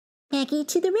Maggie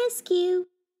to the rescue!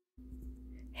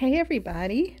 Hey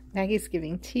everybody, Maggie's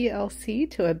giving TLC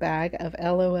to a bag of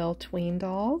LOL tween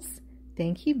dolls.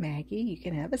 Thank you, Maggie. You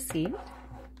can have a seat.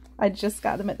 I just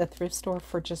got them at the thrift store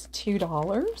for just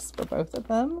 $2 for both of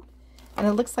them. And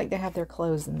it looks like they have their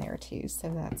clothes in there too,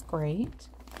 so that's great.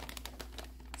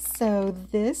 So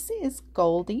this is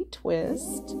Goldie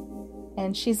Twist,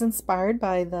 and she's inspired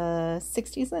by the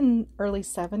 60s and early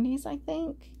 70s, I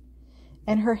think.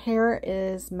 And her hair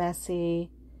is messy,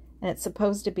 and it's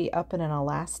supposed to be up in an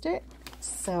elastic,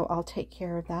 so I'll take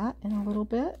care of that in a little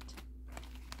bit.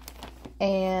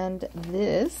 And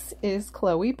this is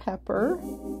Chloe Pepper.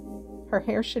 Her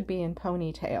hair should be in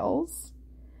ponytails.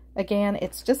 Again,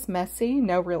 it's just messy,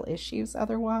 no real issues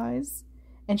otherwise.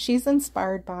 And she's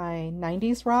inspired by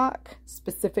 90s rock,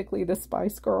 specifically the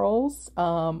Spice Girls,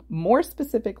 more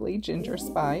specifically Ginger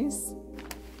Spice.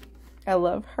 I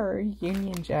love her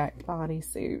Union Jack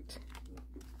bodysuit.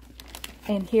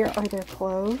 And here are their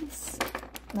clothes.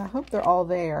 And I hope they're all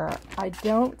there. I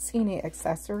don't see any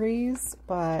accessories,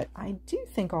 but I do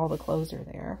think all the clothes are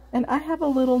there. And I have a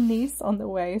little niece on the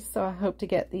way, so I hope to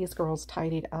get these girls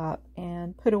tidied up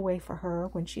and put away for her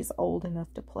when she's old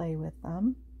enough to play with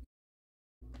them.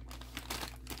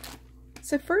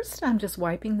 So first I'm just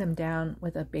wiping them down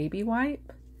with a baby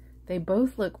wipe. They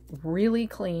both look really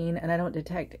clean and I don't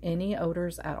detect any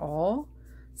odors at all.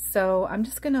 So I'm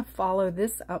just going to follow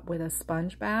this up with a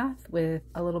sponge bath with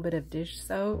a little bit of dish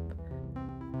soap.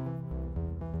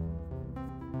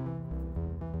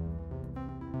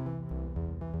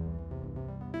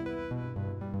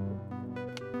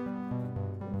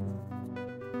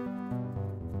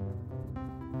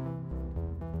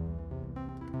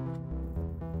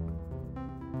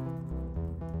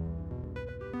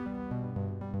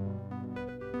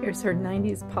 Here's her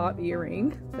 90s pop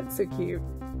earring. That's so cute.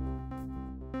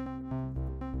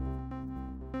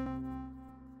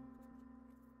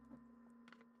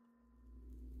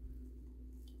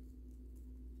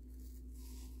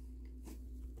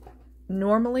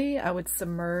 Normally, I would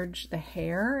submerge the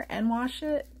hair and wash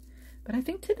it, but I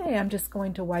think today I'm just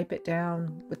going to wipe it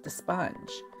down with the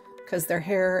sponge because their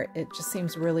hair, it just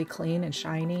seems really clean and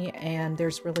shiny, and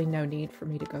there's really no need for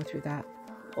me to go through that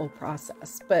whole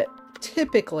process. But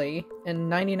typically, in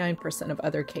 99% of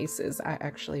other cases, I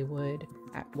actually would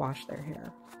wash their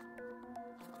hair.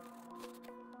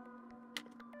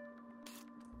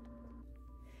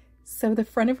 So the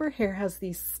front of her hair has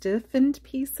these stiffened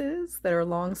pieces that are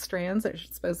long strands that are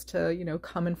supposed to, you know,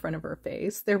 come in front of her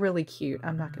face. They're really cute.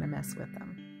 I'm not going to mess with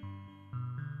them.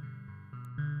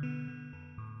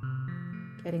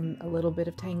 Getting a little bit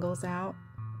of tangles out.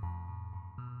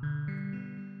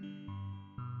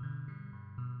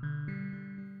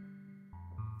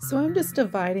 So I'm just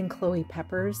dividing Chloe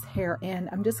Pepper's hair, and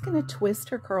I'm just going to twist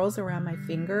her curls around my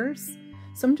fingers.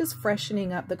 So I'm just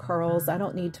freshening up the curls. I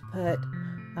don't need to put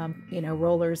you know,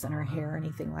 rollers in her hair or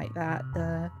anything like that.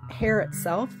 The hair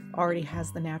itself already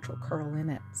has the natural curl in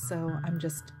it, so I'm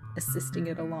just assisting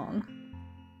it along.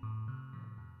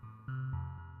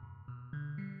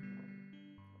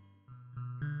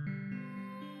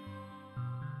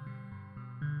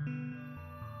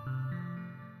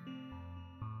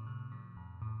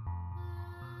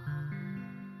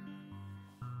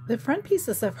 The front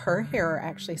pieces of her hair are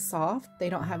actually soft. They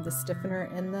don't have the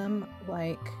stiffener in them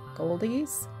like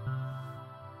Goldie's.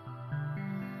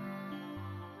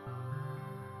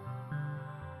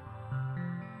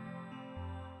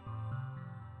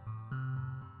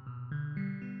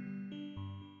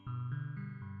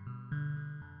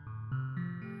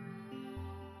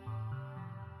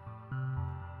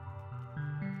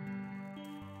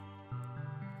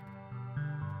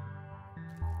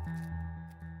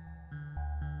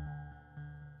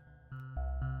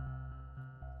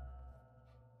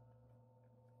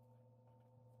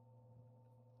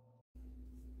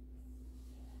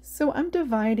 So I'm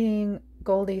dividing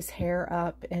Goldie's hair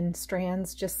up in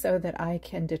strands just so that I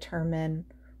can determine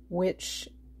which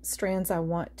strands I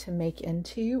want to make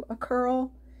into a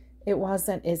curl. It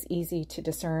wasn't as easy to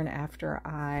discern after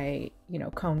I, you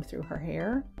know, combed through her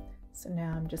hair. So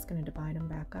now I'm just going to divide them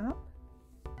back up.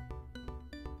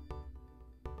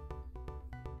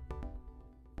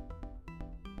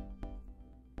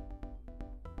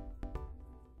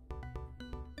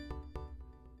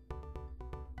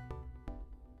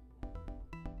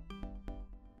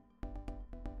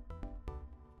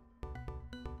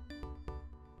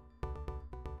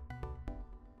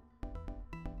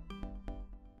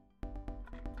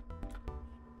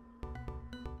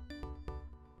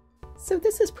 So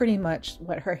this is pretty much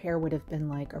what her hair would have been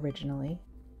like originally.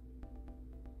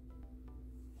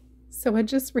 So I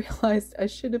just realized I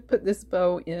should have put this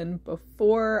bow in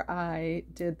before I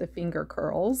did the finger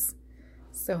curls.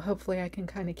 So hopefully I can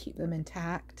kind of keep them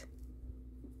intact.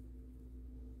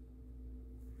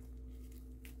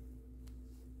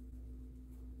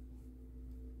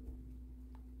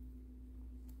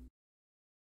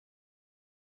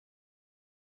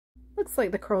 Looks like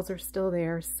the curls are still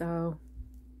there, so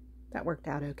that worked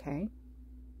out okay.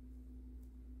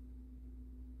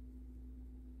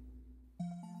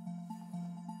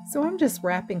 So I'm just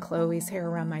wrapping Chloe's hair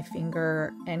around my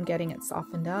finger and getting it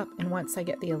softened up. And once I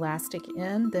get the elastic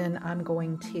in, then I'm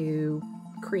going to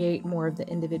create more of the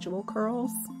individual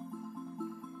curls.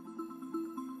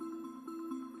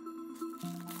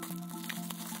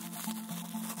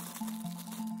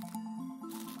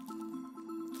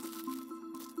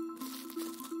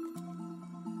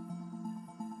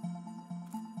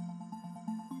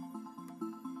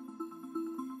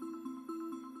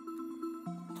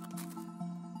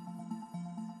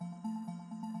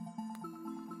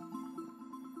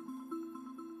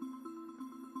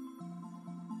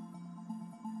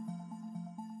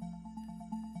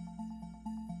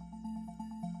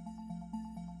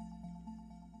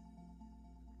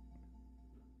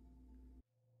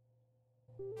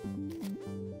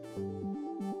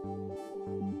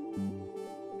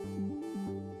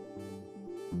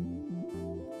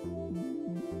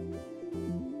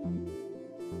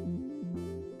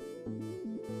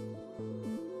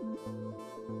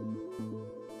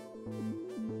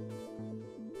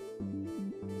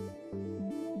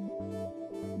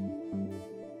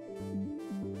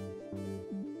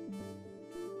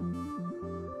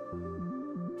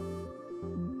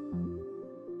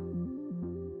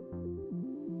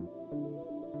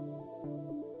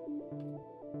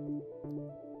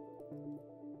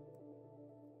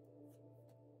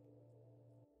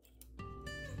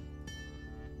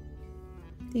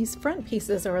 These front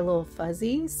pieces are a little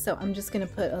fuzzy, so I'm just going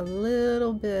to put a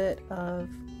little bit of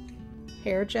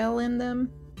hair gel in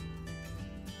them.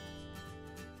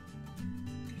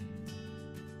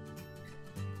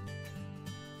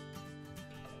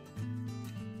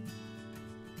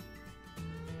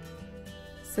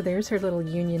 So there's her little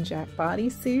Union Jack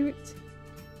bodysuit.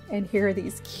 And here are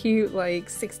these cute, like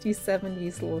 60s,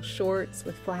 70s little shorts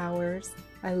with flowers.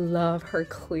 I love her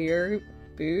clear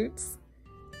boots.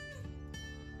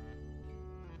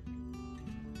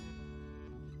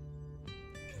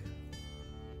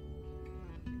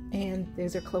 And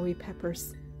those are Chloe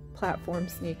Pepper's platform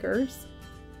sneakers.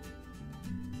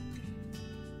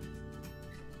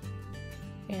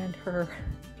 And her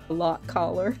lock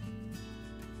collar.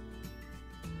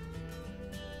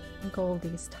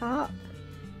 Goldie's top.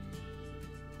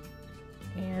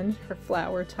 And her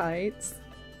flower tights.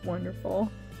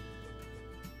 Wonderful.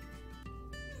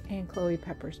 And Chloe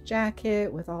Pepper's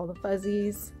jacket with all the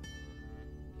fuzzies.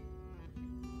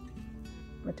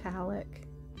 Metallic.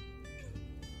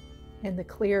 And the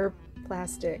clear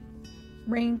plastic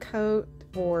raincoat,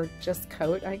 or just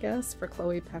coat, I guess, for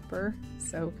Chloe Pepper.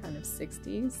 So kind of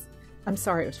 60s. I'm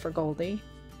sorry, it was for Goldie.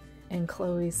 And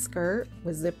Chloe's skirt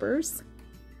with zippers.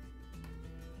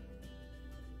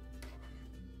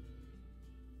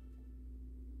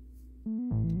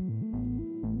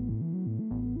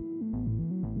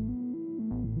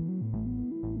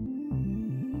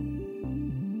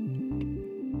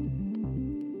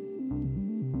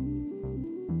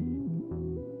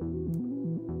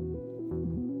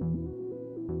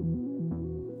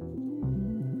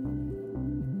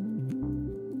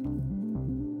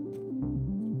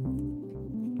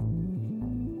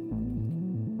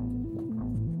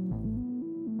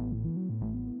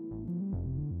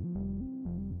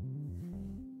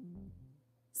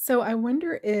 So I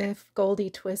wonder if Goldie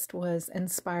Twist was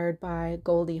inspired by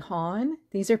Goldie Hawn.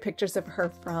 These are pictures of her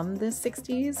from the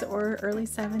 60s or early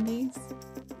 70s.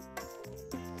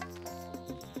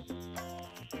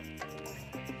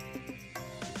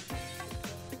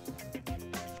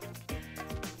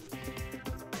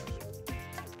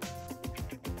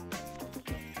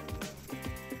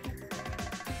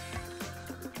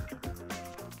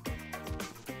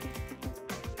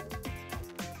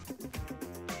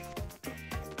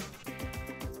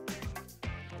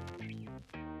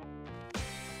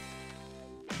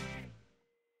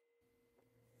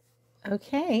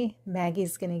 Okay,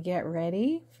 Maggie's gonna get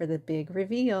ready for the big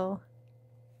reveal.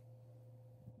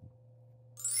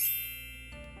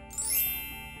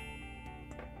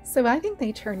 So I think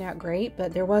they turned out great,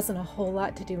 but there wasn't a whole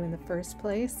lot to do in the first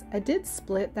place. I did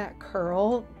split that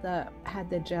curl that had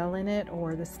the gel in it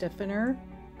or the stiffener.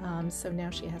 So now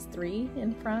she has 3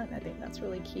 in front. I think that's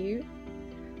really cute.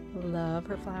 Love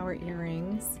her flower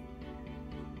earrings.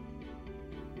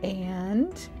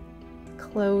 And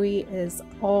Chloe is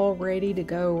all ready to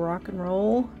go rock and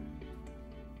roll.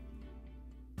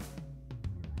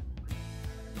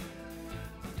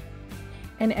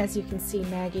 And as you can see,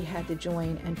 Maggie had to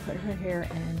join and put her hair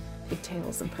in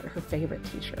pigtails and put her favorite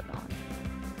t-shirt on.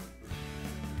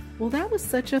 Well, that was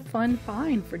such a fun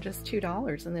find for just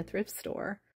 $2 in the thrift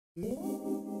store.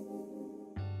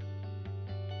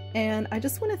 And I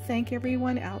just want to thank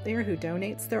everyone out there who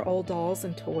donates their old dolls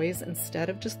and toys instead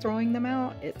of just throwing them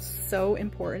out. It's so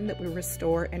important that we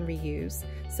restore and reuse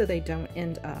so they don't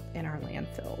end up in our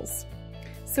landfills.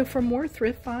 So for more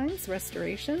thrift finds,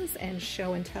 restorations, and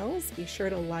show and tells, be sure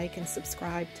to like and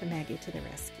subscribe to Maggie to the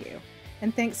Rescue.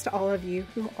 And thanks to all of you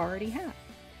who already have.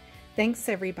 Thanks,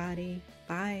 everybody.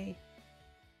 Bye.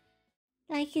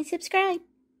 Like and subscribe.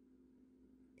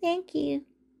 Thank you.